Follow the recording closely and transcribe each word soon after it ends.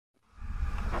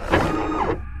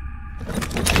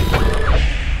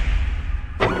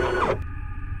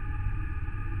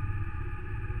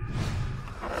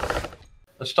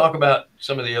let's talk about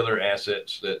some of the other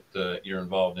assets that you're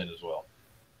involved in as well.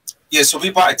 Yeah, so we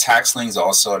buy tax liens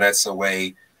also. That's a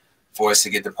way for us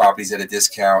to get the properties at a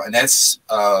discount, and that's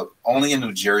only in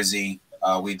New Jersey.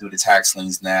 We do the tax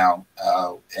liens now,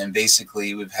 and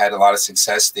basically we've had a lot of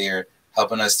success there,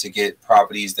 helping us to get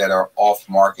properties that are off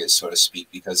market, so to speak,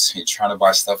 because you're trying to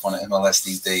buy stuff on the MLS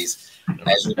these days.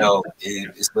 As you know,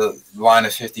 it's the line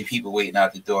of 50 people waiting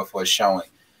out the door for a showing.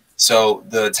 So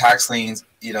the tax liens,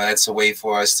 that's a way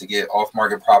for us to get off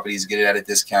market properties, get it at a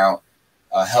discount,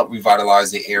 help revitalize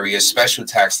the area. Special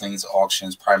tax liens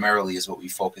auctions primarily is what we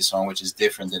focus on, which is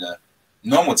different than a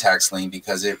normal tax lien,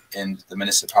 because in the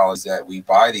municipalities that we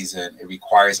buy these in, it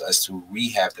requires us to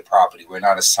rehab the property. We're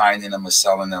not assigning them or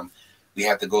selling them. We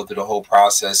have to go through the whole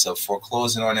process of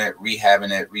foreclosing on it,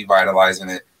 rehabbing it, revitalizing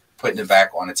it, putting it back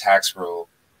on a tax roll,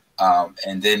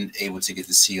 and then able to get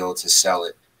the CO to sell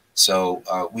it. So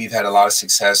we've had a lot of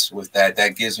success with that.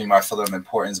 That gives me my feeling of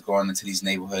importance going into these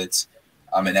neighborhoods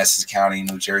in Essex County,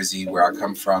 New Jersey, where I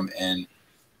come from, and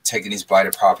taking these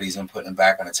blighted properties and putting them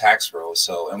back on a tax roll.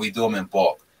 So, and we do them in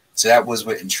bulk. So that was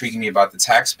what intrigued me about the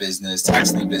tax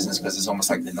lien business, because it's almost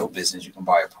like the note business. You can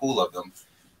buy a pool of them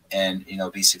and,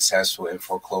 be successful in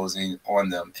foreclosing on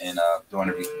them and doing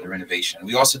the renovation.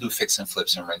 We also do fix and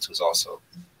flips and rentals also.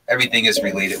 Everything is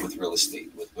related with real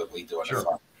estate, with what we do on the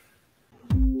farm.